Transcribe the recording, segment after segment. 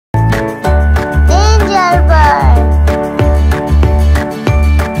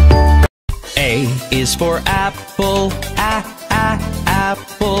for apple,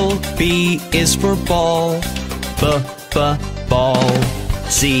 apple. B is for ball, ball.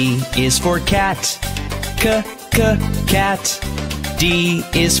 C is for cat, cat. D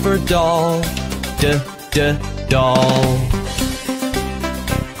is for doll, doll.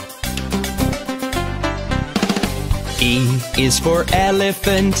 E is for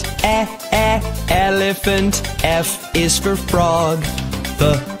elephant, elephant. F is for frog,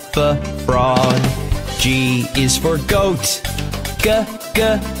 frog. G is for goat,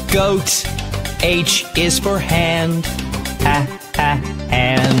 goat. H is for hand,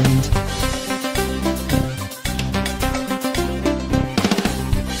 hand.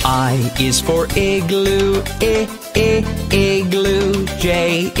 I is for igloo, igloo.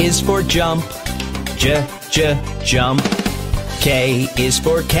 J is for jump, jump. K is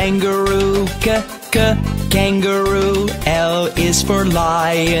for kangaroo, kangaroo. L is for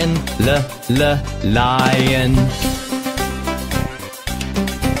lion, lion.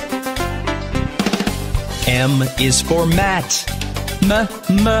 M is for mat,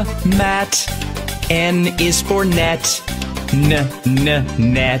 mat. N is for net,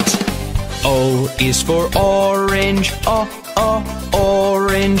 net. O is for orange,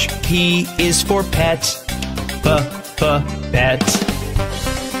 orange. P is for pet, pet.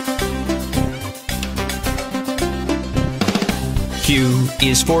 Q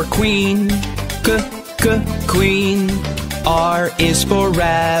is for queen, queen. R is for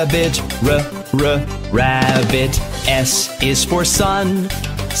rabbit, rabbit. S is for sun,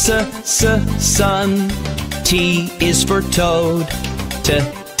 sun. T is for toad,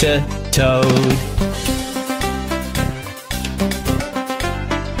 toad.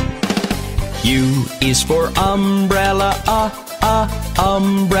 U is for umbrella,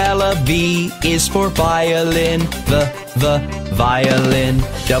 umbrella. V is for violin, violin.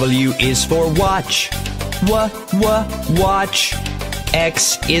 W is for watch, watch.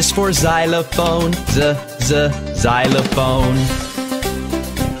 X is for xylophone, xylophone.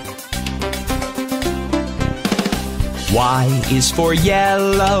 Y is for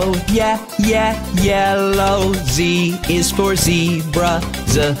yellow, yellow. Z is for zebra,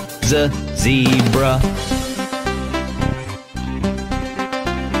 zebra.